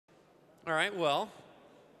All right, well,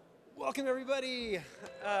 welcome everybody.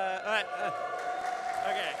 Okay.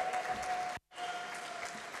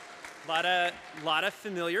 Lot of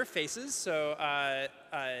familiar faces. So,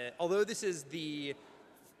 although this is I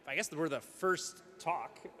guess we're the first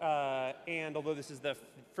talk, and although this is the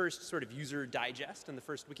first sort of user digest and the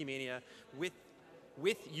first Wikimania with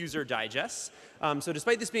user digests, so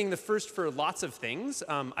despite this being the first for lots of things,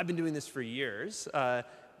 I've been doing this for years.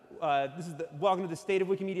 This is welcome to the State of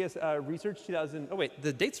Wikimedia's research 2000. Oh wait,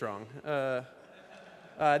 the date's wrong.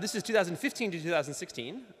 This is 2015 to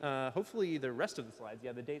 2016. Hopefully the rest of the slides,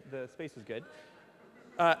 yeah, the space is good.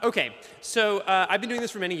 Okay, so I've been doing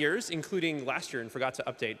this for many years, including last year, and forgot to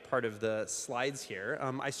update part of the slides here.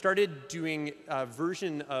 I started doing a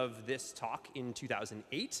version of this talk in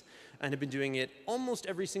 2008, and have been doing it almost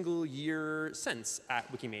every single year since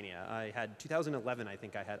at Wikimania. I had 2011, I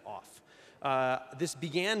think I had off. This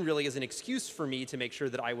began really as an excuse for me to make sure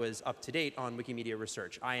that I was up to date on Wikimedia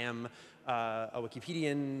research. I am a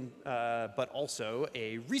Wikipedian, but also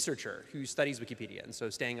a researcher who studies Wikipedia. And so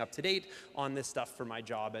staying up to date on this stuff for my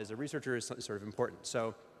job as a researcher is sort of important.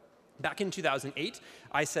 So back in 2008,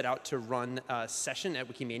 I set out to run a session at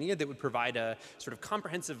Wikimania that would provide a sort of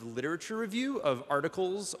comprehensive literature review of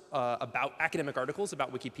articles academic articles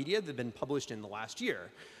about Wikipedia that have been published in the last year.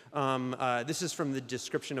 This is from the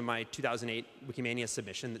description of my 2008 Wikimania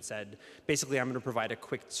submission that said, basically, I'm going to provide a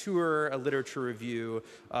quick tour, a literature review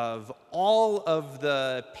of all of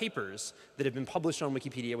the papers that have been published on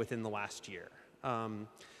Wikipedia within the last year.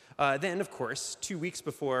 Then, of course, 2 weeks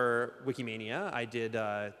before Wikimania, I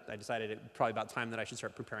decided it was probably about time that I should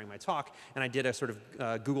start preparing my talk, and I did a sort of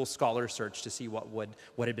Google Scholar search to see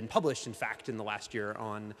what had been published, in fact, in the last year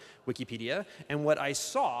on Wikipedia. And what I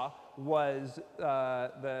saw was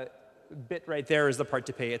the bit right there is the part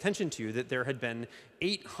to pay attention to, that there had been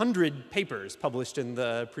 800 papers published in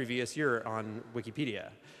the previous year on Wikipedia.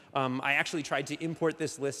 I actually tried to import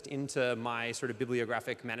this list into my sort of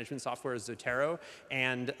bibliographic management software, Zotero,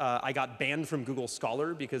 and I got banned from Google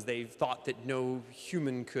Scholar because they thought that no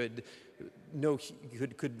human could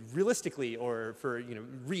realistically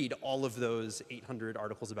read all of those 800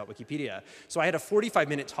 articles about Wikipedia. So I had a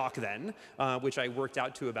 45-minute talk then, which I worked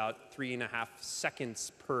out to about 3.5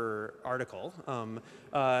 seconds per article.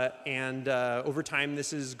 And over time,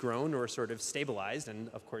 this has grown or sort of stabilized. And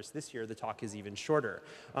of course, this year, the talk is even shorter.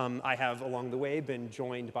 I have, along the way, been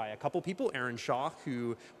joined by a couple people, Aaron Shaw,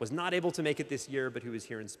 who was not able to make it this year, but who is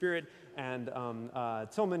here in spirit, and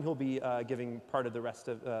Tilman, who'll be giving part of the rest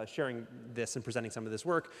of sharing this and presenting some of this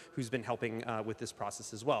work, who's been helping with this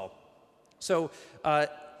process as well. So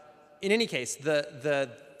in any case, the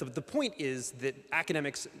point is that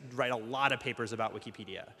academics write a lot of papers about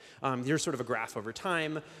Wikipedia. Here's sort of a graph over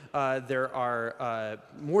time. There are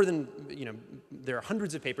there are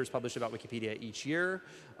hundreds of papers published about Wikipedia each year.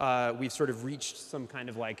 We've sort of reached some kind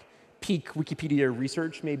of like peak Wikipedia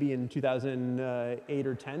research maybe in 2008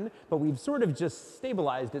 or 10, but we've sort of just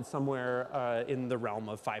stabilized it somewhere in the realm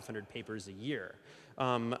of 500 papers a year.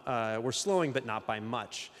 We're slowing, but not by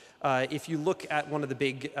much. If you look at one of the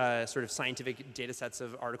big sort of scientific data sets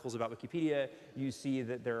of articles about Wikipedia, you see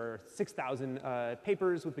that there are 6,000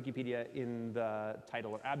 papers with Wikipedia in the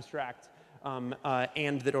title or abstract.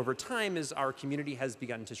 And that over time, as our community has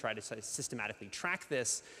begun to try to systematically track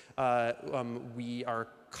this, we are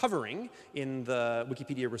covering in the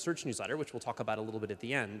Wikipedia research newsletter, which we'll talk about a little bit at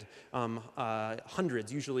the end,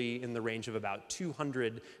 hundreds, usually in the range of about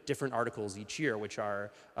 200 different articles each year, which are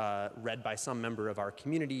read by some member of our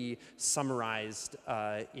community, summarized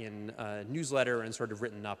in a newsletter, and sort of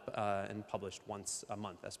written up and published once a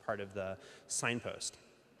month as part of the signpost.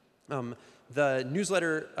 The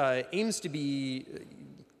newsletter aims to be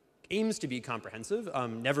comprehensive,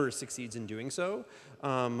 never succeeds in doing so,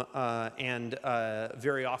 and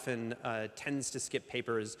very often tends to skip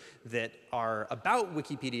papers that are about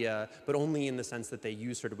Wikipedia, but only in the sense that they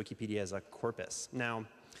use sort of Wikipedia as a corpus. Now,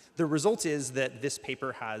 the result is that this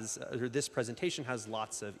paper this presentation has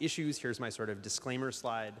lots of issues. Here's my sort of disclaimer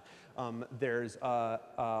slide. There's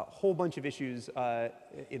a whole bunch of issues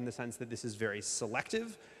in the sense that this is very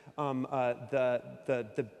selective.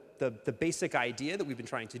 The basic idea that we've been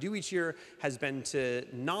trying to do each year has been to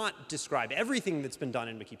not describe everything that's been done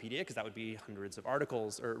in Wikipedia, because that would be hundreds of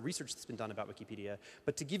articles or research that's been done about Wikipedia,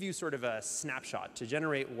 but to give you sort of a snapshot, to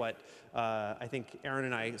generate what I think Aaron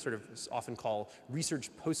and I sort of often call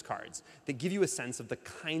research postcards, that give you a sense of the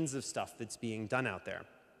kinds of stuff that's being done out there.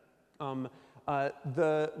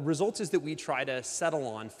 The result is that we try to settle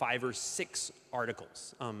on 5 or 6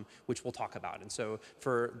 articles, which we'll talk about. And so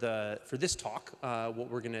for this talk, what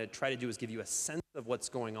we're going to try to do is give you a sense of what's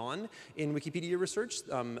going on in Wikipedia research,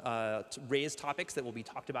 to raise topics that will be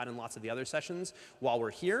talked about in lots of the other sessions while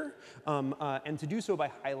we're here, and to do so by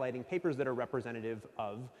highlighting papers that are representative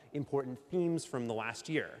of important themes from the last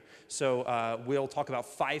year. So we'll talk about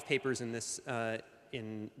 5 papers in this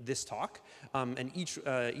talk, and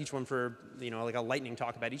each one for, like a lightning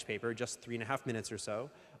talk about each paper, just 3.5 minutes or so.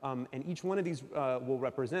 And each one of these will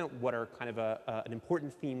represent what are kind of an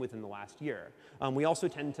important theme within the last year. We also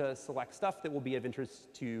tend to select stuff that will be of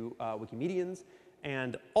interest to Wikimedians.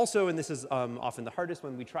 And also, and this is often the hardest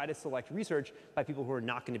one, we try to select research by people who are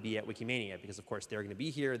not going to be at Wikimania, because of course they're going to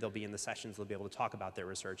be here, they'll be in the sessions, they'll be able to talk about their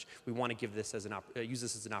research. We want to give this as use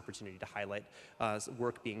this as an opportunity to highlight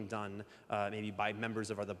work being done maybe by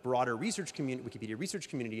members of the broader research community, Wikipedia research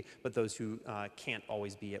community, but those who can't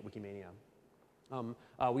always be at Wikimania.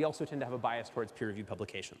 We also tend to have a bias towards peer-reviewed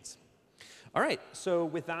publications. All right, so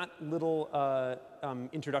with that little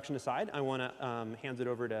introduction aside, I want to hand it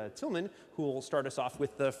over to Tilman, who will start us off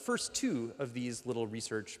with the first 2 of these little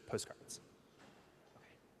research postcards.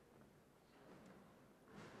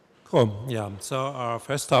 Cool, yeah. So our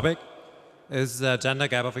first topic is the gender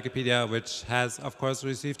gap of Wikipedia, which has, of course,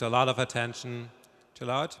 received a lot of attention, which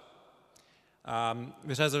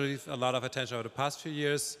has received a lot of attention over the past few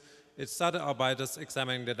years. It started out by just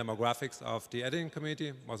examining the demographics of the editing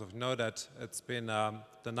community. Most of you know that it's been,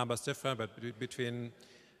 the numbers different, but between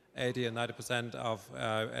 80 and 90% of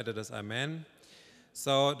editors are men.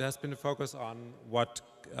 So there's been a focus on what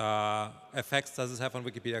effects does this have on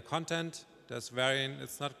Wikipedia content. There's varying,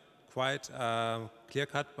 it's not quite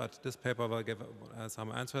clear-cut, but this paper will give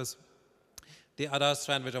some answers. The other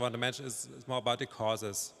strand which I want to mention is more about the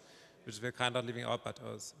causes, which we're kind of leaving out, but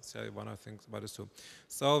I'll say one of the things about this too.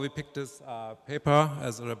 So we picked this paper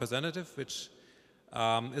as a representative, which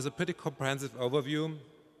is a pretty comprehensive overview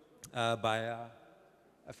by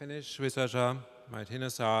a Finnish researcher, Martina,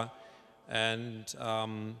 and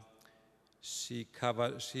she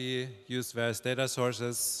used various data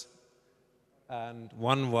sources, and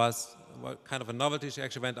one was kind of a novelty. She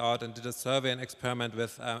actually went out and did a survey and experiment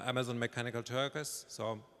with Amazon Mechanical Turkers,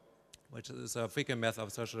 which is a frequent method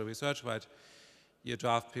of social research, right? You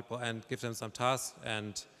draft people and give them some tasks,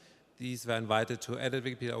 and these were invited to edit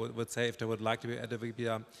Wikipedia, I would say, if they would like to be edit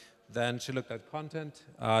Wikipedia. Then she looked at content,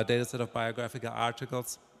 data set of biographical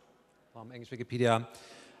articles from English Wikipedia.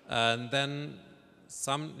 And then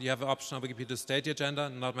you have an option on Wikipedia to state your gender.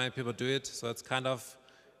 Not many people do it, so it's kind of,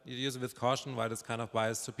 you use it with caution, while it's kind of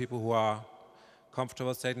biased to people who are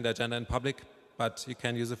comfortable stating their gender in public, but you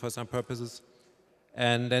can use it for some purposes.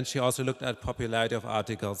 And then she also looked at popularity of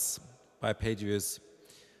articles by page views.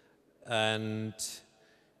 And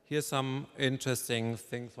here's some interesting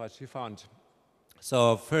things what she found.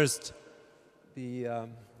 So first, the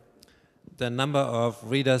number of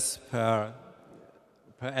readers per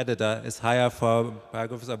editor is higher for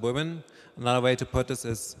biographies of women. Another way to put this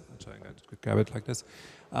is, I'm trying to grab it like this.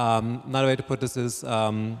 Another way to put this is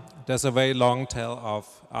there's a very long tail of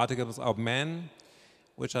articles of men,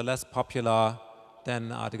 which are less popular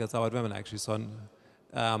than articles about women, actually. So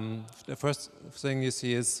the first thing you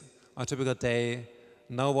see is, on a typical day,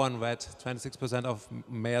 no one read 26% of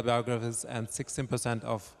male biographies and 16%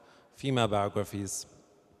 of female biographies,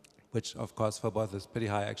 which, of course, for both is pretty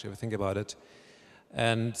high, actually, if you think about it.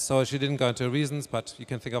 And so she didn't go into reasons, but you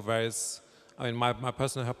can think of various, I mean, my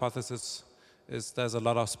personal hypothesis is there's a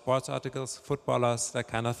lot of sports articles, footballers, that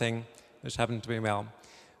kind of thing, which happen to be male.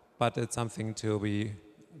 But it's something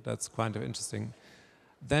that's kind of interesting.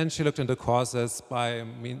 Then she looked into causes by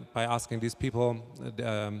asking these people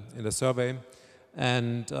in the survey,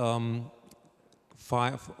 and had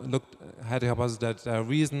the hypothesis that the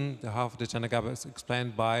reason the half of the gender gap is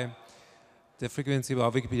explained by the frequency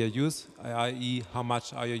of Wikipedia use, i.e. how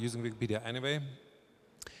much are you using Wikipedia anyway,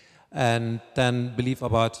 and then belief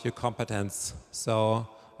about your competence. So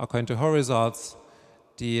according to her results,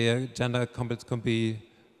 the gender competence can be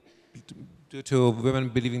due to women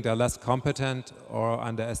believing they're less competent or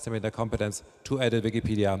underestimate their competence to edit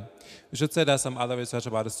Wikipedia. We should say there's some other research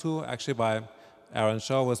about this too, actually by Aaron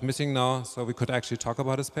Shaw, was missing now, so we could actually talk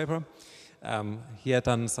about his paper. He had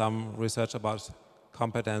done some research about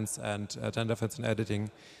competence and gender difference in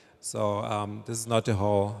editing. So this is not the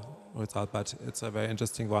whole result, but it's a very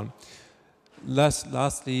interesting one.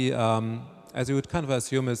 Lastly, as you would kind of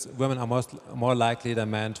assume, is women are more likely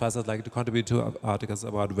than men, twice as likely to contribute to articles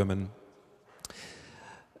about women.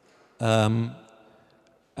 And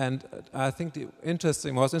I think the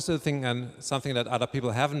most interesting thing, and something that other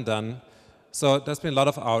people haven't done, So there's been a lot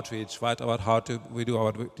of outreach, right, about how to redo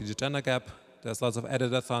our the gender gap. There's lots of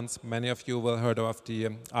editathons. Many of you will heard of the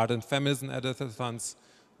art and feminism editathons.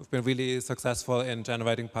 We've been really successful in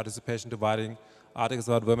generating participation, dividing articles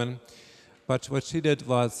about women. But what she did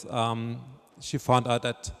was she found out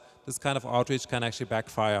that this kind of outreach can actually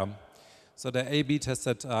backfire. So they A/B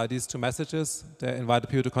tested these two messages. They invited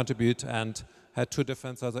people to contribute and had two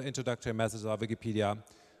different sort of introductory messages of Wikipedia.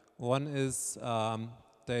 One is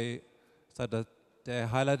they said that they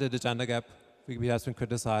highlighted the gender gap. Wikipedia has been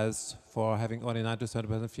criticized for having only 9 to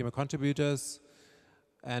 30% female contributors.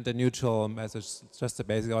 And the neutral message, just the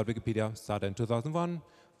basic about Wikipedia, started in 2001,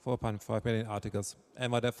 4.5 million articles.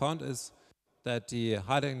 And what I found is that the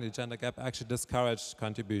highlighting the gender gap actually discouraged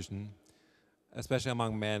contribution, especially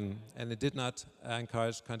among men, and it did not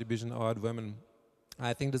encourage contribution about women.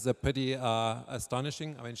 I think this is a pretty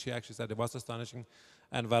astonishing, I mean, she actually said it was astonishing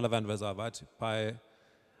and relevant result, right? By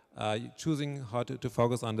choosing how to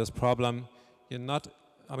focus on this problem, you're not,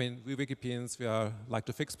 I mean, we Wikipedians, like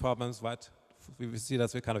to fix problems, right? We see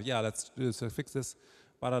that we kind of, yeah, let's do this to fix this.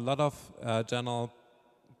 But a lot of part of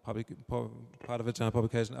the general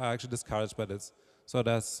publication are actually discouraged by this. So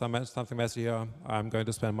there's something messy here. I'm going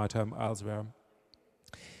to spend my time elsewhere.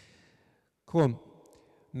 Cool.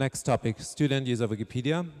 Next topic, student use of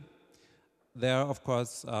Wikipedia. There, of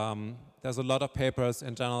course, there's a lot of papers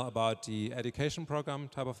in general about the education program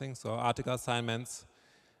type of thing, so article assignments.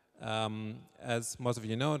 As most of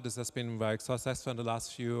you know, this has been very successful in the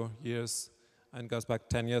last few years and goes back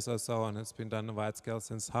 10 years or so, and it's been done on a wide scale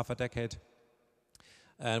since half a decade.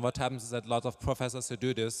 And what happens is that lots of professors who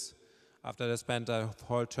do this, after they spend a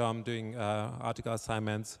whole term doing article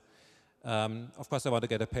assignments, of course they want to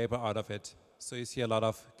get a paper out of it. So you see a lot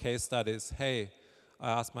of case studies. Hey,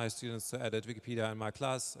 I asked my students to edit Wikipedia in my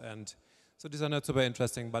class, and so these are not super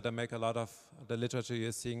interesting, but they make a lot of the literature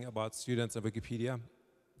you're seeing about students in Wikipedia.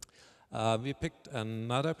 We picked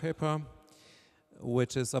another paper,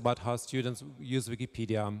 which is about how students use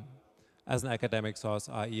Wikipedia as an academic source,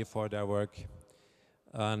 i.e. for their work.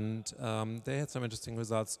 And they had some interesting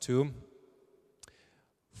results too.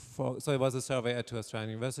 So it was a survey at 2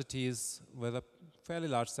 Australian universities with a fairly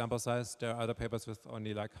large sample size. There are other papers with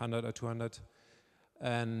only like 100 or 200.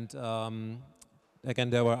 And again,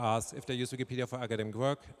 they were asked if they use Wikipedia for academic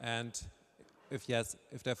work, and if yes,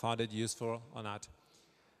 if they found it useful or not.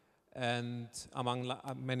 And among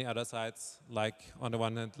many other sites, like on the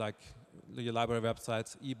one hand, like your library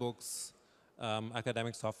websites, ebooks,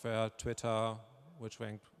 academic software, Twitter, which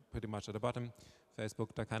ranked pretty much at the bottom,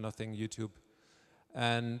 Facebook, that kind of thing, YouTube.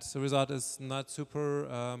 And the result is not super,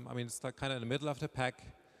 I mean, it's like kind of in the middle of the pack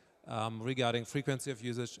regarding frequency of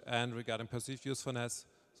usage and regarding perceived usefulness.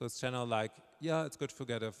 So it's general like, yeah, it's good to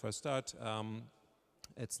get a first start.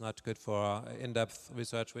 It's not good for in-depth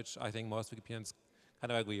research, which I think most Wikipedians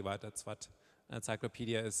kind of agree about. That's what an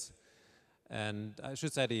encyclopedia is. And I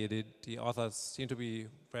should say the authors seem to be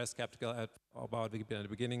very skeptical about Wikipedia at the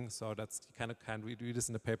beginning, so that's you kind of can't read this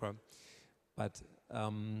in the paper. But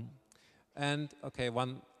and okay,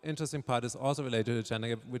 one interesting part is also related to gender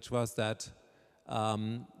gap, which was that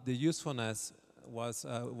the usefulness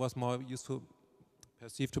was more useful,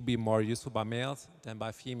 perceived to be more useful by males than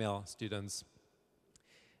by female students,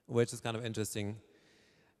 which is kind of interesting.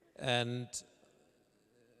 And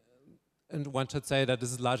one should say that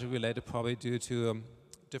this is largely related probably due to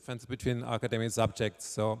difference between academic subjects.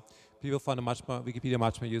 So people found Wikipedia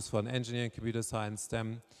much more useful in engineering, computer science,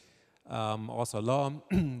 STEM, also law,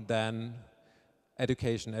 than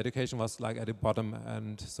education. Education was like at the bottom,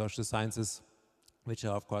 and social sciences, which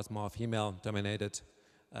are of course more female-dominated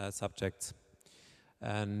subjects.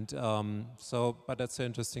 And but that's so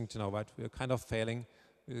interesting to know, right? We're kind of failing.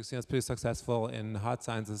 We've seen us pretty successful in hard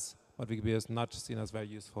sciences, but Wikipedia is not seen as very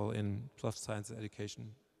useful in soft science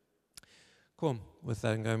education. Cool. With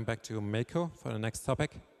that, I'm going back to Mako for the next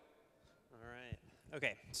topic. All right.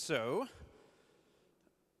 Okay. So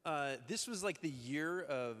this was like the year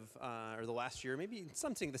of, or the last year, maybe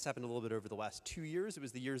something that's happened a little bit over the last 2 years. It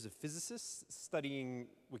was the years of physicists studying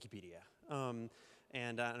Wikipedia.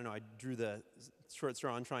 And I don't know, I drew the short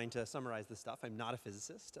straw on trying to summarize this stuff. I'm not a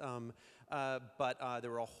physicist. But there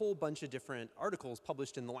were a whole bunch of different articles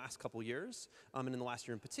published in the last couple years, and in the last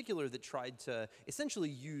year in particular, that tried to essentially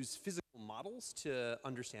use physical models to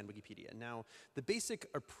understand Wikipedia. Now, the basic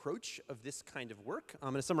approach of this kind of work,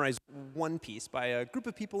 I'm going to summarize one piece by a group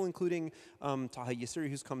of people, including Taha Yassiri,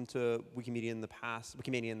 who's come to Wikimedia in the past.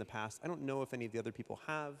 I don't know if any of the other people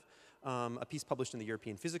have. a piece published in the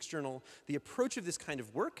European Physics Journal. The approach of this kind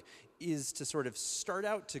of work is to sort of start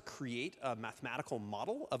out to create a mathematical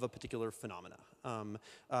model of a particular phenomena.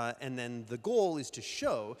 And then the goal is to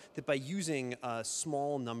show that by using a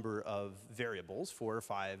small number of variables, 4 or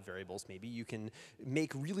 5 variables maybe, you can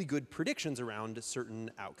make really good predictions around certain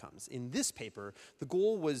outcomes. In this paper, the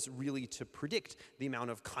goal was really to predict the amount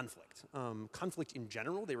of conflict. Conflict in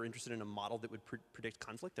general, they were interested in a model that would predict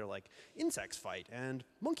conflict. They're like, insects fight and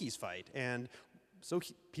monkeys fight, and so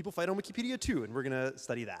people fight on Wikipedia too, and we're going to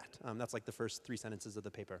study that. That's like the first 3 sentences of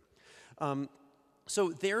the paper.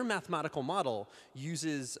 So their mathematical model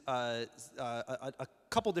uses a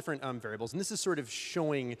couple different variables, and this is sort of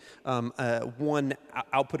showing one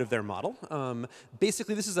output of their model.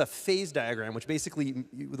 Basically, this is a phase diagram, which basically,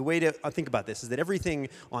 the way to think about this is that everything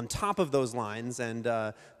on top of those lines, and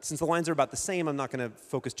since the lines are about the same, I'm not going to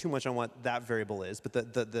focus too much on what that variable is, but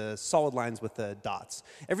the solid lines with the dots.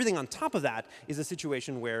 Everything on top of that is a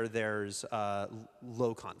situation where there's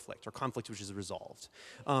low conflict, or conflict which is resolved.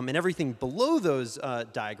 And everything below those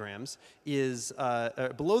diagrams is,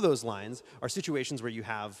 below those lines are situations where you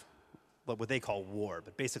have what they call war,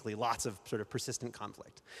 but basically lots of sort of persistent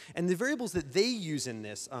conflict. And the variables that they use in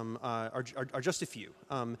this are just a few.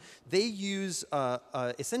 They use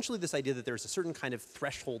essentially this idea that there's a certain kind of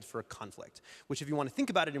threshold for a conflict, which if you want to think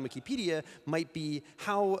about it in Wikipedia, might be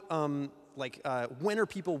how, when are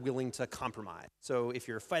people willing to compromise? So if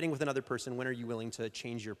you're fighting with another person, when are you willing to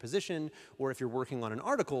change your position? Or if you're working on an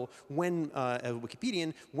article, when, as a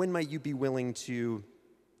Wikipedian, when might you be willing to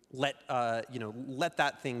let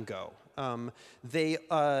that thing go? They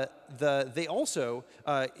also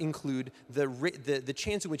include the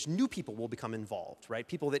chance in which new people will become involved, right?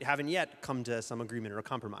 People that haven't yet come to some agreement or a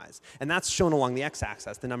compromise, and that's shown along the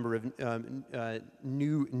x-axis, the number of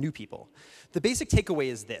new people. The basic takeaway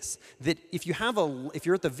is this: that if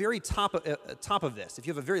you're at the very top of this, if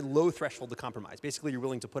you have a very low threshold to compromise, basically you're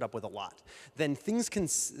willing to put up with a lot, then things can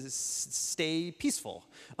stay peaceful,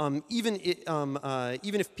 even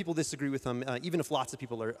if people disagree with them, even if lots of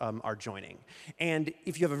people are joining. And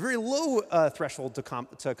if you have a very low threshold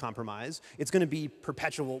to compromise, it's going to be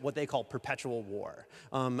perpetual, what they call perpetual war,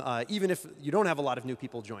 even if you don't have a lot of new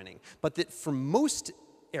people joining. But that for most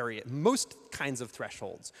kinds of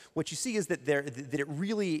thresholds, what you see is that it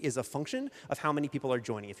really is a function of how many people are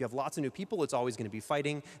joining. If you have lots of new people, it's always going to be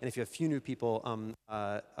fighting, and if you have few new people,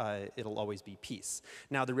 it'll always be peace.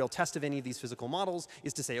 Now, the real test of any of these physical models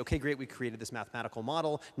is to say, okay, great, we created this mathematical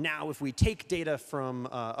model. Now, if we take data from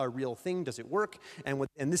a real thing, does it work? And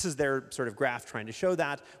this is their sort of graph trying to show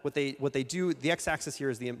that. What they do, the x-axis here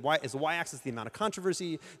is the y-axis, the amount of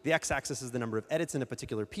controversy. The x-axis is the number of edits in a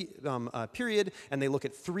particular period, and they look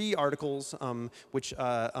at 3 articles, which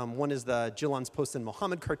one is the Jilon's Post and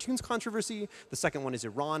Mohammed cartoons controversy, the second one is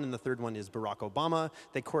Iran, and the third one is Barack Obama.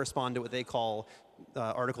 They correspond to what they call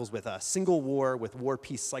articles with a single war, with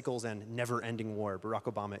war-peace cycles, and never-ending war. Barack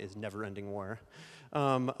Obama is never-ending war.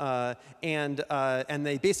 And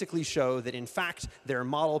they basically show that, in fact, their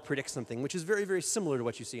model predicts something which is very, very similar to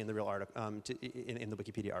what you see in the real in the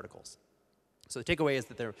Wikipedia articles. So the takeaway is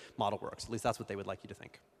that their model works. At least that's what they would like you to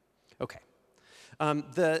think. Okay.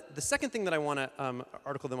 The second thing that I want to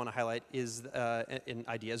article that I want to highlight is an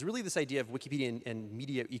idea. Is really this idea of Wikipedia and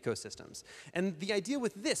media ecosystems. And the idea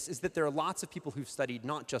with this is that there are lots of people who've studied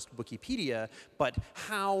not just Wikipedia, but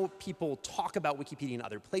how people talk about Wikipedia in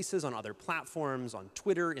other places, on other platforms, on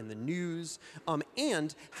Twitter, in the news,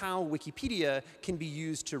 and how Wikipedia can be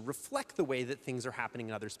used to reflect the way that things are happening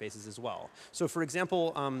in other spaces as well. So, for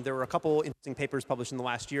example, there were a couple interesting papers published in the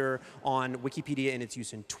last year on Wikipedia and its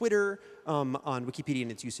use in Twitter, on Wikipedia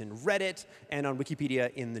and its use in Reddit, and on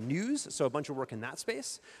Wikipedia in the news, so a bunch of work in that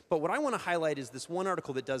space. But what I want to highlight is this one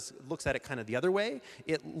article that looks at it kind of the other way.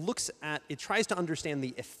 It tries to understand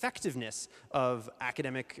the effectiveness of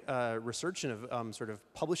academic research and of sort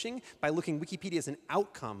of publishing by looking Wikipedia as an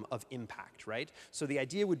outcome of impact, right? So the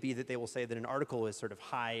idea would be that they will say that an article is sort of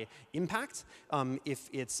high impact if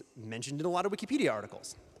it's mentioned in a lot of Wikipedia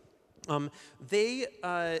articles. They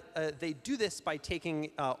do this by taking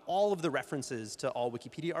all of the references to all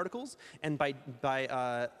Wikipedia articles, and by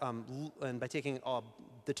taking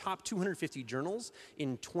the top 250 journals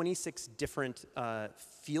in 26 different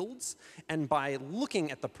fields, and by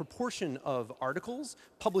looking at the proportion of articles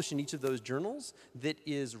published in each of those journals that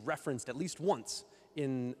is referenced at least once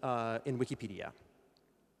in Wikipedia.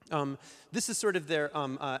 This is sort of their,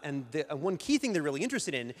 one key thing they're really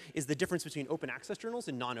interested in is the difference between open access journals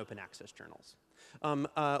and non-open access journals.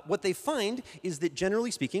 What they find is that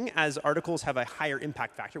generally speaking, as articles have a higher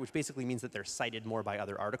impact factor, which basically means that they're cited more by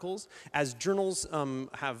other articles, as journals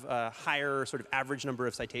have a higher sort of average number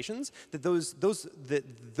of citations, that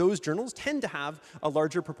those journals tend to have a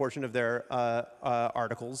larger proportion of their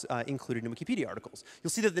articles included in Wikipedia articles.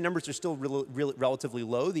 You'll see that the numbers are still relatively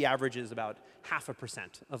low. The average is about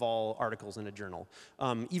 0.5% of all articles in a journal,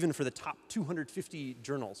 even for the top 250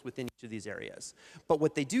 journals within each of these areas. But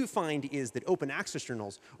what they do find is that open access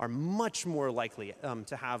journals are much more likely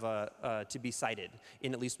to have to be cited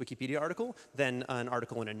in at least Wikipedia article than an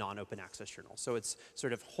article in a non-open access journal. So it's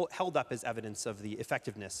sort of held up as evidence of the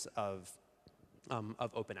effectiveness of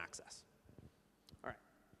open access. All right.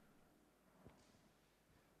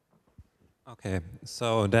 Okay,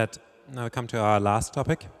 so now we come to our last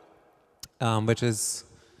topic, which is,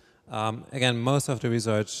 again, most of the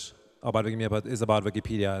research about Wikimedia is about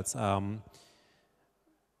Wikipedia. It's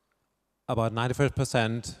about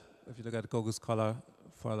 95%, if you look at Google Scholar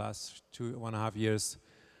for the last 1.5 years.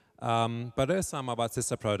 But there's some about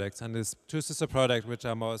sister projects, and these two sister projects which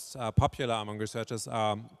are most popular among researchers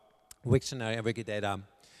are Wiktionary and Wikidata.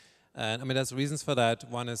 And I mean, there's reasons for that.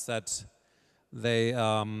 One is that they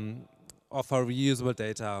offer reusable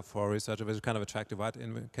data for researchers, which is kind of attractive, right?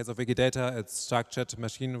 In the case of Wikidata, it's structured,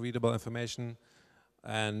 machine-readable information,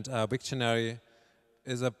 and Wiktionary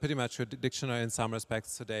is a pretty much a dictionary in some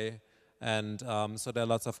respects today. And so there are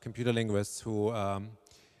lots of computer linguists who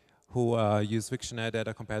use Wiktionary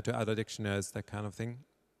data compared to other dictionaries, that kind of thing.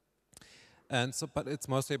 And so, but it's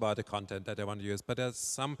mostly about the content that they want to use. But there's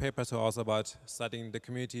some papers who are also about studying the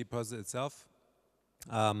community process itself.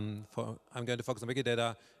 I'm going to focus on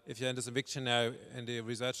Wikidata. If you're interested in Wiktionary, in the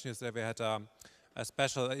research news there we had a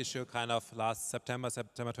special issue kind of last September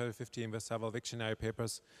 2015 with several Wiktionary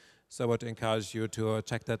papers. So I would encourage you to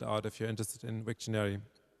check that out if you're interested in Wiktionary.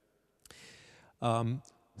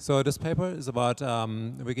 So this paper is about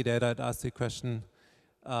Wikidata. It asks the question,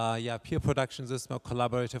 peer production system, a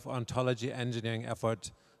collaborative ontology engineering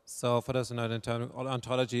effort. So for those who know, the term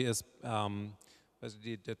ontology is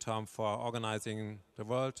basically the term for organizing the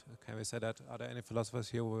world. Can we say that? Are there any philosophers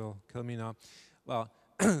here who will kill me now? Well,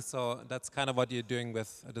 so that's kind of what you're doing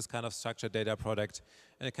with this kind of structured data project.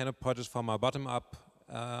 And it kind of project from a bottom-up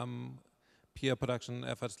peer production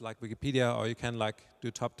efforts like Wikipedia, or you can like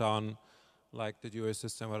do top-down like the DOA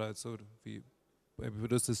system, where we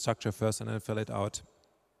produce the structure first and then fill it out.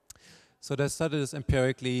 So they studied this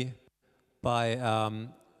empirically by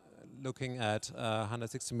looking at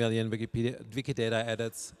 160 million Wikidata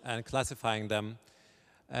edits and classifying them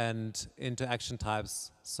and into action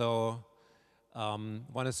types. So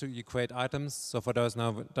one is you create items. So for those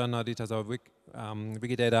who don't know details of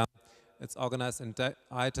Wikidata, it's organized in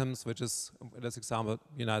items, which is, in this example,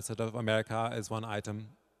 United States of America is one item.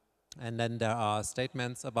 And then there are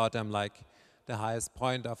statements about them, like the highest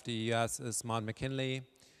point of the US is Mount McKinley.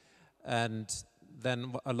 And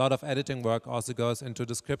then a lot of editing work also goes into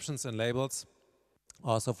descriptions and labels.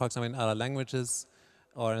 Also, for example, in other languages,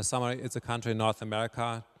 or in a summary, it's a country in North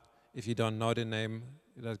America. If you don't know the name,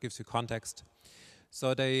 that gives you context.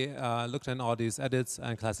 So they looked at all these edits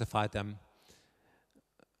and classified them.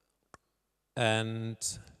 And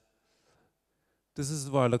this is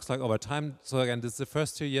what it looks like over time. So again, this is the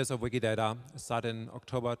first 2 years of Wikidata. It started in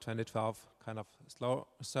October 2012, kind of slow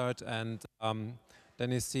start. And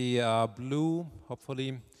then you see blue,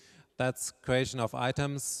 hopefully. That's creation of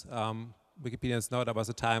items. Wikipedians know that was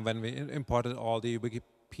a time when we imported all the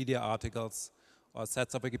Wikipedia articles or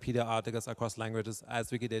sets of Wikipedia articles across languages as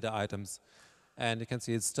Wikidata items. And you can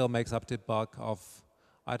see it still makes up the bulk of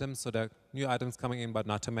items. So there are new items coming in, but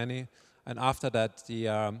not too many. And after that,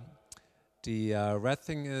 the red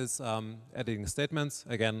thing is editing statements.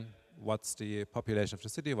 Again, what's the population of the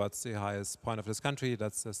city? What's the highest point of this country?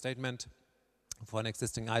 That's a statement for an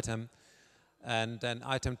existing item. And then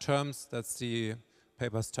item terms, that's the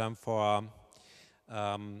paper's term for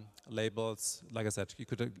labels. Like I said, you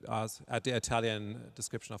could add the Italian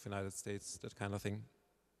description of the United States, that kind of thing.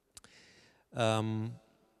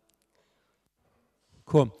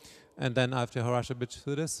 Cool. And then I have to rush a bit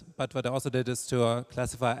through this. But what I also did is to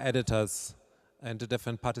classify editors into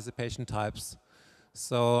different participation types.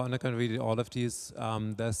 So I'm not going to read all of these.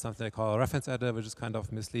 There's something I call a reference editor, which is kind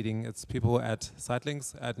of misleading. It's people who add site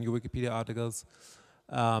links, add new Wikipedia articles.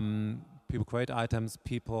 People create items,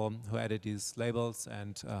 people who edit these labels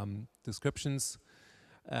and descriptions.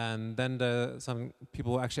 And then there are some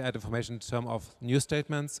people who actually add information in terms of new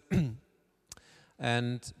statements.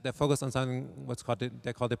 And they're focused on something what's called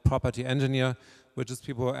they call the property engineer, which is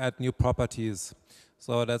people who add new properties.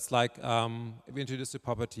 So that's like if we introduce a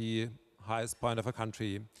property highest point of a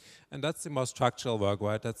country. And that's the more structural work,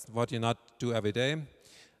 right? That's what you not do every day.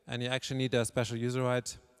 And you actually need a special user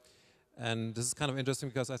right. And this is kind of interesting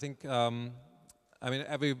because I think, I mean,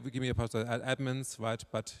 every Wikimedia poster has admins, right?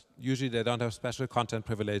 But usually they don't have special content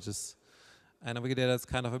privileges. And in Wikimedia it's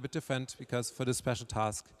kind of a bit different because for this special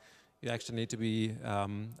task, you actually need to be,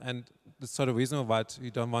 and the sort of reason why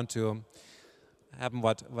you don't want to happen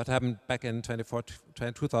what happened back in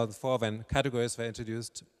 2004 when categories were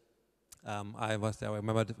introduced. I was there, I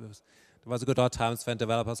remember there was a good old times when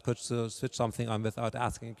developers could switch something on without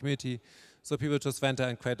asking the community. So people just went there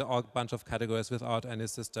and created a bunch of categories without any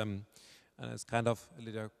system. And it's kind of,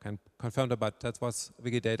 Lario can confirm that, but that's what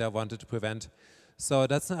Wikidata wanted to prevent. So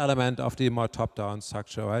that's an element of the more top-down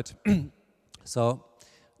structure, right? So,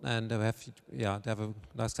 and they have a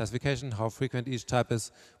nice classification, how frequent each type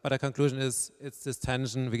is. But the conclusion is, it's this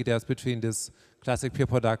tension Wikimedia has between this classic peer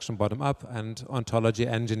production bottom-up and ontology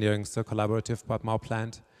engineering, so collaborative but more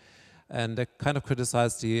planned. And they kind of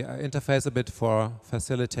criticize the interface a bit for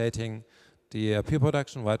facilitating the peer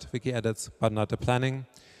production, right? Wiki edits, but not the planning.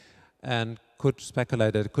 And could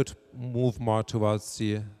speculate that it could move more towards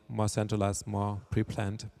the more centralized, more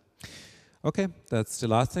pre-planned. Okay, that's the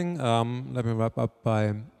last thing. Let me wrap up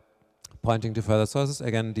by pointing to further sources.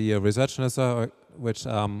 Again, the research newsletter, which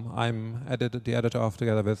I'm the editor of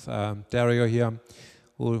together with Lario here,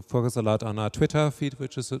 who focus a lot on our Twitter feed,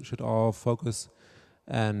 which should all focus,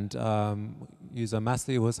 and user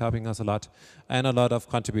Masli, who is helping us a lot, and a lot of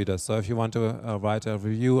contributors. So if you want to write a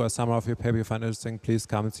review or summary of your paper you find interesting, please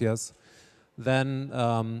come and see us. Then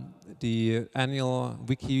the annual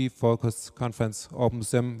Wiki Focus Conference,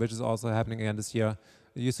 OpenSim, which is also happening again this year.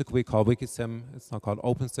 It used to be called WikiSim, it's now called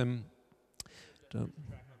OpenSim. Track on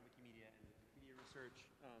Wikimedia and Wikimedia research,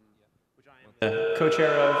 which I am the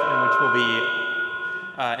co-chair of,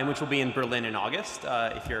 and which will be in Berlin in August.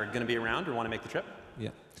 If you're going to be around or want to make the trip. Yeah.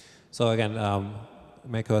 So again,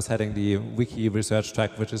 Mako is heading the Wiki research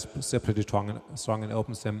track, which is still pretty strong in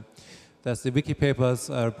OpenSim. There's the Wiki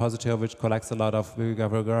Papers repository, which collects a lot of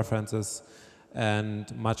Wikimedia references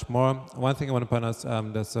and much more. One thing I want to point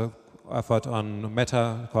out, there's an effort on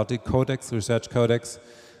Meta called the Codex, Research Codex,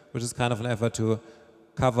 which is kind of an effort to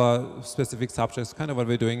cover specific subjects, kind of what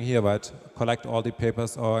we're doing here, but collect all the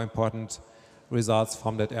papers or important results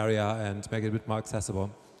from that area and make it a bit more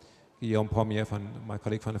accessible. Guillaume Pommier, my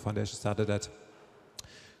colleague from the foundation, started that.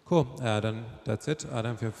 Cool, then that's it. I don't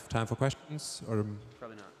know if you have time for questions or...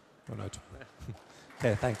 Probably not. Or not.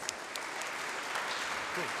 Okay, thanks.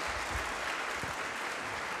 Cool.